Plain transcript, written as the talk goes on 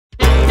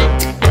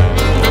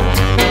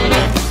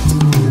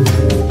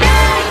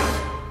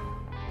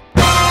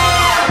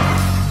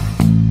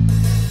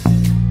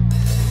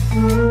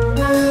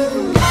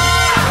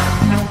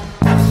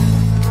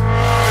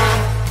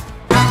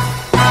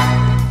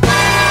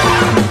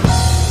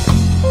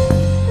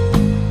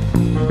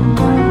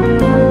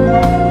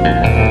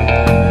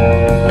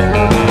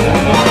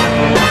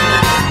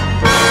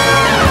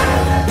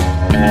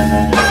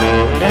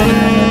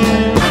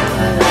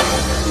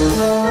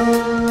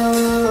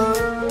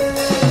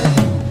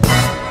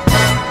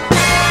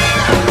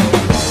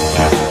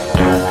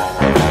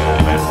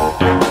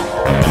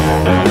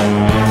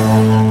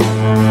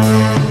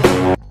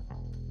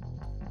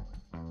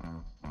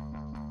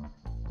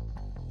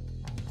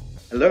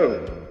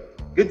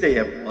day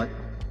everyone,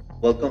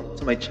 welcome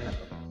to my channel.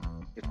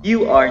 If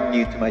you are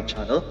new to my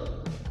channel,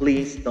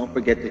 please don't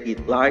forget to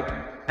hit like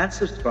and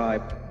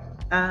subscribe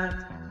and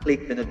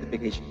click the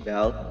notification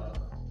bell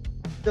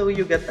so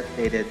you get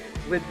updated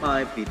with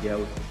my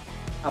videos,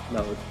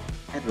 upload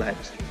and live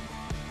stream.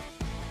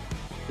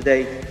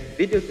 Today's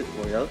video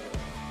tutorial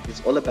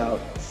is all about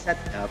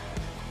setting up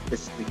the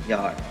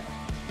StreamYard.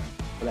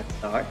 So let's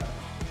start.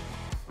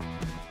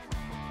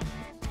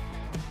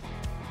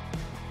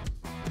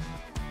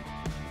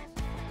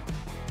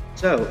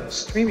 So,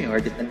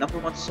 StreamYard is the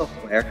 #1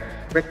 software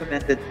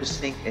recommended to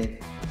sync in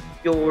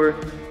your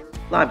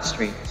live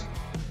streams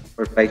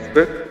for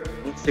Facebook,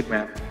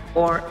 Instagram,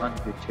 or on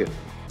YouTube.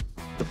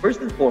 So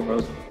first and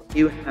foremost,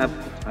 you have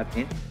to type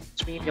in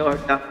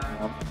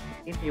StreamYard.com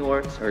in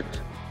your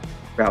search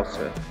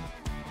browser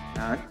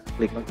and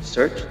click on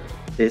search.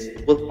 This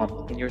will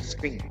pop in your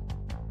screen.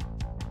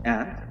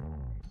 And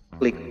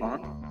click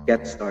on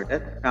Get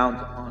Started, found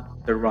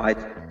on the right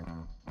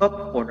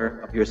top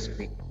corner of your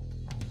screen.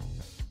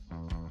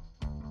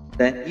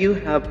 Then you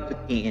have to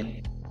key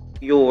in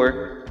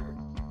your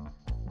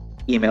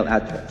email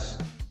address.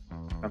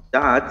 From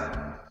that,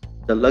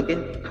 the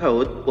login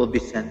code will be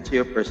sent to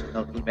your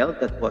personal email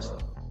that was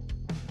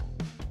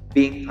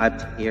being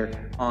typed here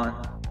on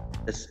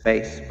the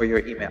space for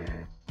your email.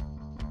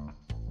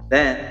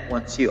 Then,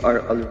 once you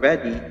are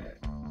already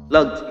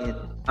logged in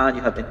and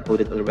you have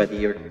encoded already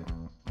your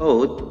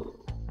code,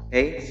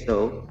 okay,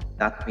 so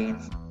that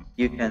means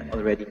you can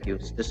already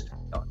use the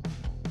StreamYard.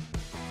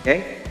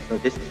 Okay, so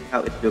this is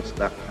how it looks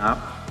like now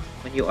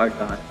when you are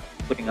done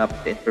putting up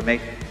the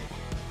information.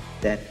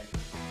 Then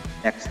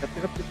next step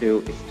you have to do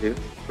is to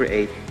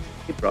create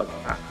the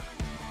broadcast.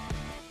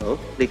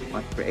 So click on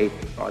create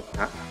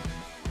broadcast.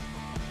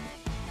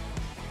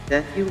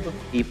 Then you will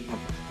keep on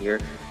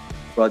here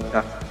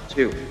broadcast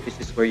 2.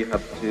 This is where you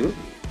have to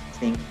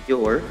sync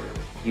your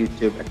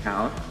YouTube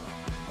account,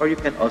 or you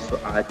can also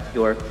add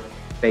your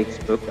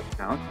Facebook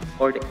account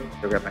or the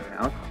Instagram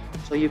account,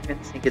 so you can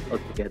sync it all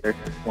together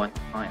at one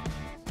time.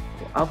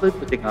 So I'll be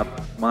putting up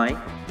my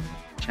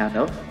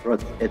channel,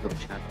 Rod's Edo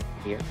channel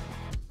here.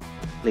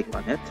 Click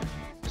on it.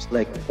 Just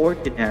like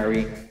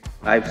ordinary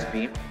live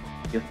stream,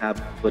 you have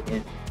to put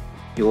in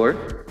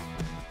your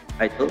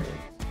title,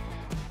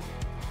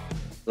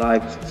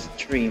 live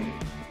stream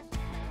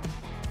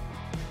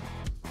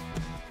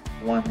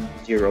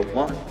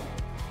 101,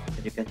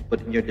 and you can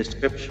put in your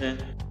description,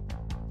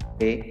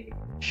 okay,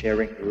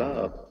 sharing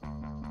love.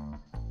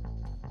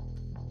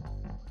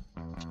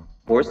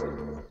 Of course,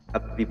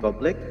 have to be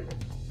public,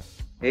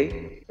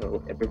 okay,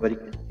 so everybody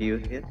can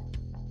view it.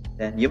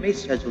 Then you may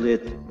schedule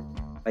it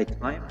by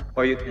time,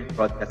 or you can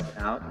broadcast it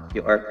out if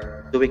you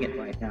are doing it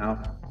right now.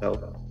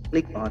 So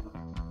click on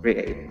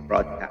create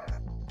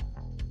broadcast.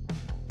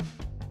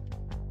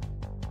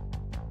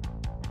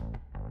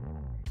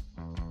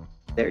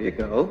 There you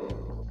go.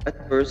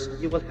 At first,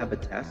 you will have a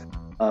test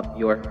of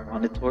your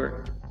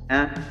monitor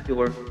and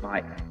your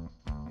mic.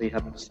 So you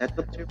have to set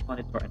up your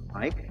monitor and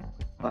mic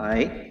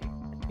by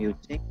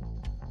muting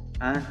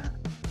and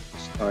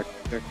start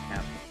your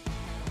camera.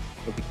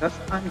 So because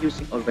I'm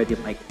using already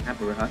my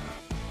camera,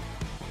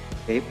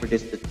 okay, for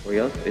this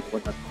tutorial, so it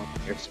will not come on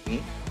your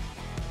screen.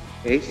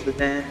 Okay, so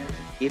then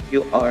if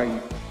you are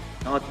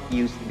not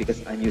using, because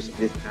I'm using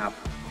this app,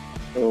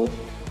 so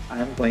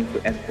I'm going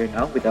to enter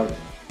now without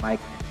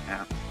mic and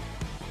cam.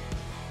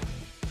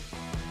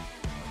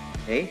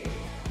 Okay,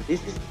 so this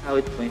is how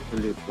it's going to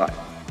look like,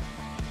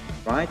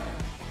 right?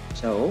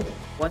 So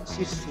once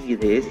you see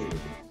this,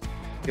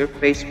 your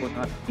face will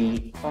not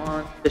be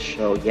on the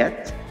show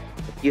yet,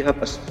 but you have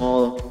a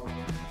small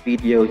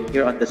video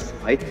here on the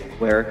side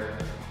where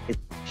it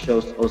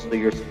shows also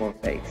your small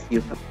face.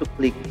 You have to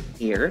click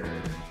here,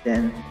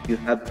 then you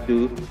have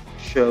to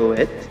show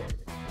it,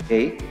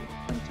 okay?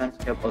 Sometimes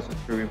you have also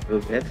to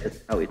remove it, that's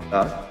how it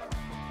does.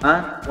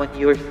 And when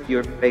your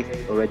face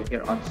is already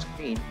here on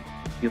screen,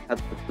 you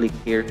have to click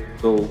here,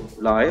 go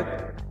live,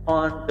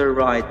 on the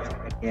right,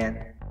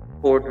 again,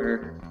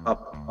 corner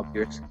top of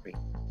your screen.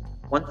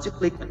 Once you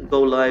click on go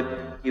live,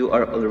 you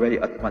are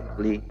already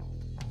automatically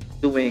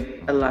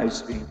doing a live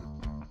stream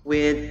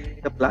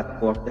with the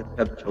platform that you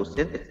have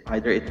chosen. It's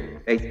either in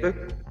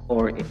Facebook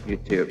or in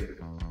YouTube.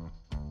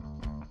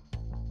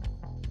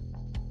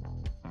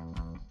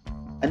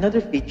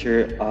 Another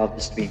feature of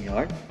the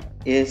StreamYard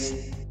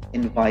is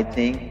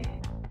inviting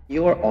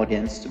your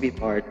audience to be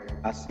part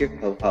as your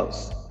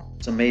co-host.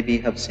 So maybe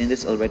you have seen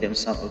this already on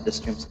some of the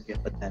streams that you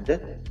have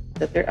attended,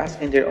 that they're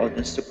asking their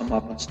audience to come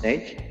up on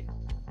stage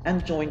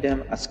and join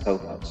them as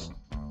co-hosts.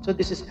 So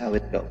this is how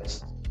it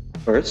goes.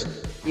 First,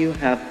 you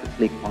have to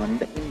click on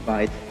the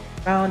invite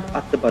found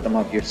at the bottom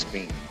of your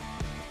screen.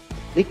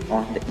 Click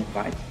on the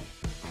invite.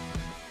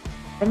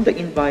 From the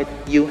invite,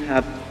 you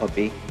have to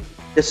copy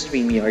the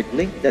StreamYard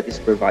link that is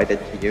provided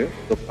to you.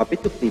 So copy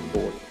to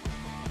clipboard.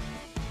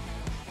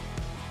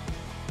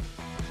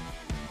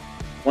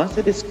 Once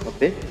it is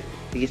copied,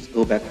 please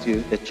go back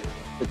to the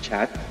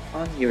chat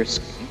on your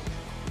screen.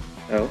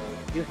 So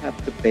you have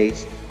to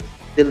paste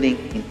the link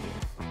in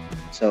here.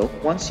 So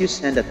once you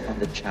send it on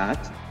the chat,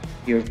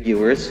 your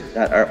viewers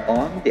that are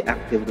on the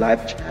active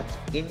live chat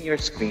in your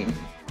screen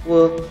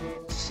will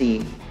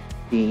see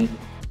the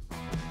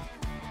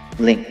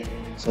link.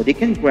 So they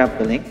can grab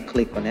the link,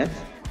 click on it,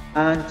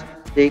 and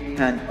they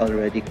can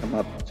already come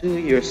up to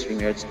your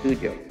StreamYard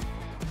Studio.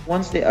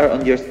 Once they are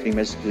on your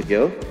StreamYard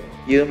Studio,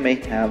 you may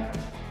have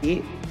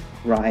the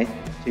right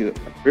to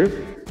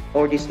approve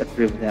or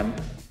disapprove them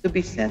to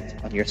be sent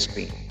on your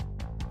screen.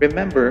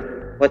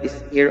 Remember, what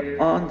is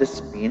here on the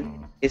screen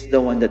is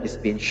the one that is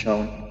being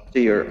shown to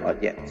your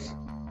audience.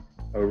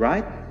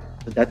 Alright?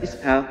 So that is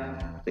how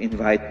to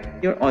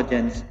invite your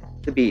audience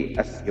to be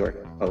as your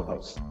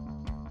co-host.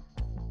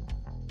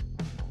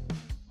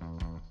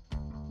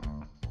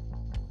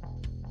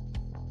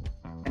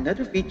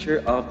 Another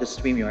feature of the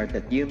StreamYard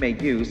that you may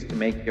use to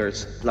make your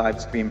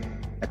live stream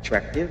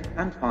attractive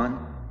and fun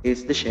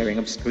is the sharing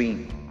of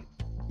screen.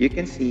 You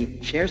can see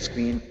share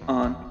screen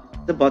on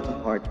the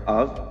bottom part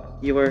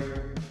of your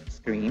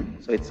screen.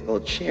 So it's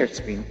called share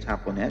screen.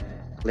 Tap on it,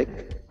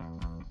 click,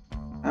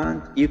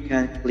 and you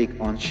can click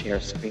on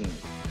share screen.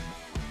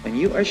 When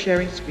you are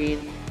sharing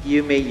screen,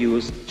 you may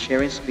use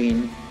sharing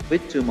screen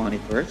with 2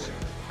 monitors,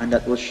 and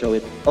that will show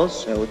it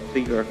also to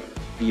your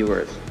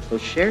viewers. So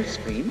share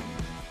screen.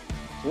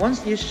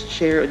 Once you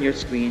share on your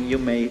screen, you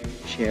may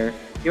share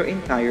your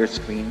entire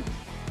screen,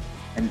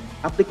 an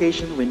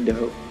application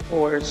window,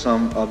 or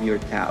some of your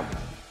tab.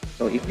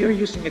 So if you're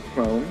using a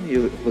Chrome,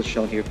 you will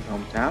show your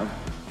Chrome tab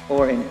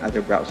or in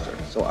other browser.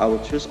 So I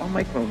will choose on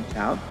my Chrome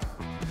tab.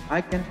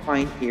 I can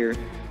find here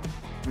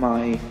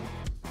my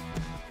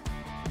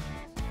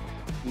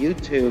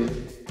YouTube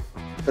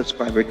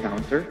subscriber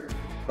counter.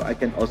 So I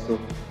can also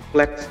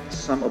flex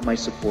some of my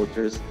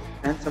supporters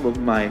and some of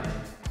my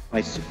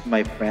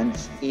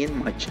friends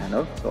in my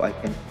channel, so I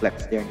can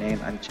flex their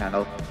name and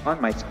channel on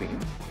my screen.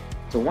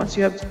 So once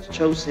you have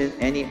chosen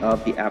any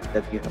of the app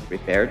that you have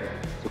prepared,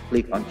 so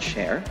click on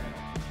share.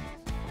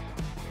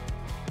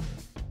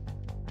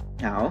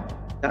 Now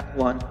that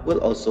one will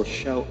also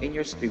show in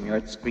your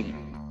StreamYard screen.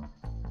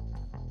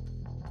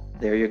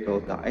 There you go,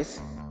 guys.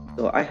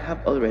 So I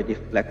have already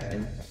flexed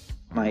in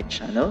my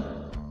channel,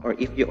 or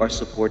if you are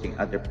supporting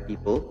other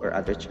people or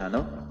other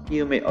channel,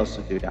 you may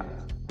also do that.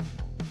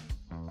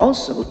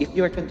 Also, if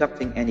you are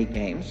conducting any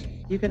games,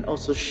 you can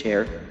also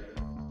share.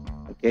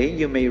 Okay,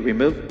 you may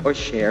remove or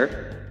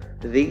share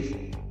these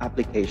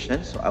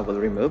applications. So I will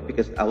remove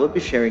because I will be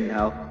sharing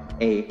now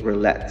a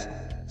roulette.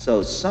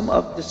 So some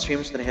of the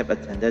streams that I have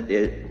attended,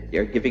 they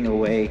are giving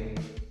away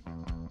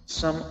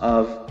some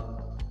of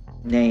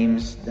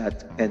names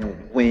that can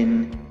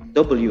win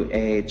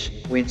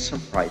WH, win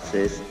some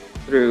prizes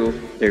through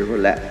the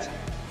roulette.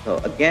 So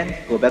again,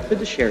 go back to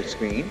the share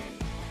screen.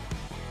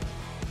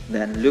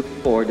 Then look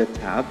for the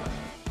tab.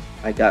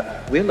 I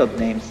got Wheel of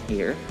Names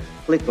here.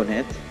 Click on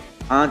it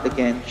and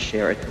again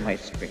share it to my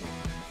screen.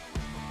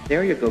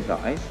 There you go,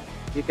 guys.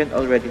 You can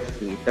already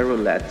see the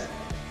roulette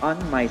on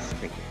my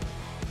screen.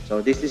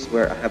 So this is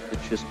where I have to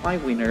choose my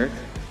winner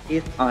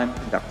if I'm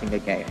conducting a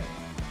game.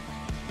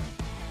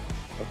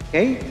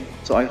 Okay,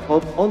 so I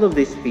hope all of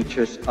these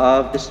features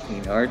of the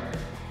StreamYard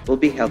will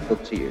be helpful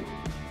to you.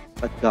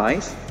 But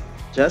guys,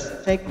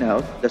 just take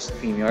note, the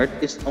StreamYard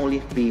is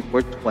only free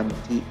for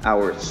 20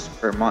 hours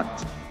per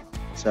month.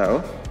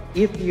 So,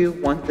 if you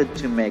wanted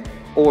to make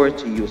or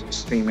to use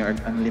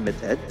StreamYard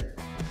Unlimited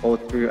all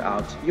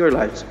throughout your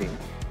live stream,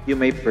 you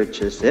may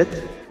purchase it.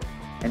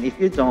 And if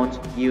you don't,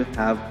 you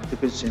have to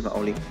consume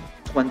only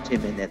 20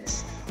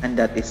 minutes. And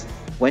that is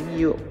when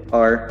you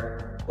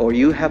are, or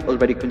you have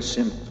already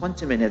consumed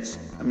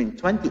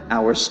 20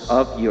 hours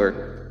of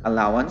your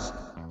allowance,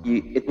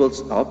 it will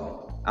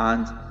stop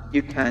and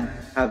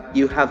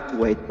you have to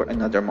wait for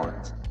another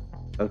month.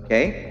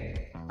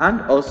 Okay?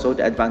 And also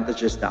the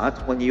advantage is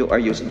that when you are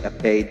using a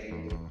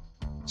paid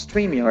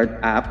StreamYard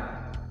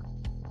app,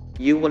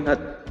 you will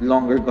not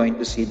longer going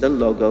to see the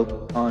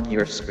logo on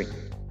your screen.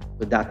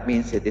 So that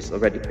means it is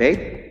already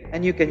paid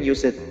and you can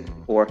use it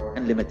for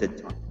unlimited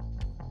time.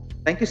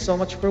 Thank you so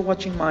much for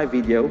watching my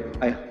video.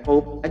 I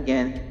hope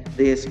again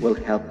this will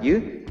help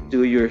you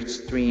do your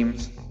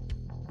streams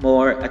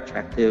more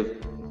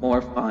attractive,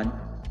 more fun,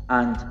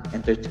 and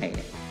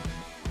entertaining.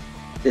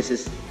 This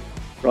is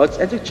Rod's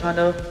Edu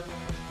Channel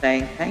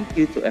saying thank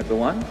you to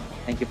everyone.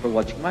 Thank you for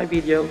watching my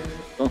video.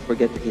 Don't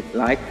forget to hit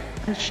like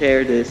and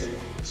share this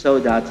so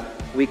that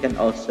we can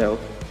also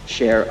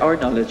share our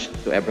knowledge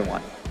to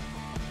everyone.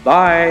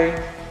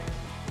 Bye!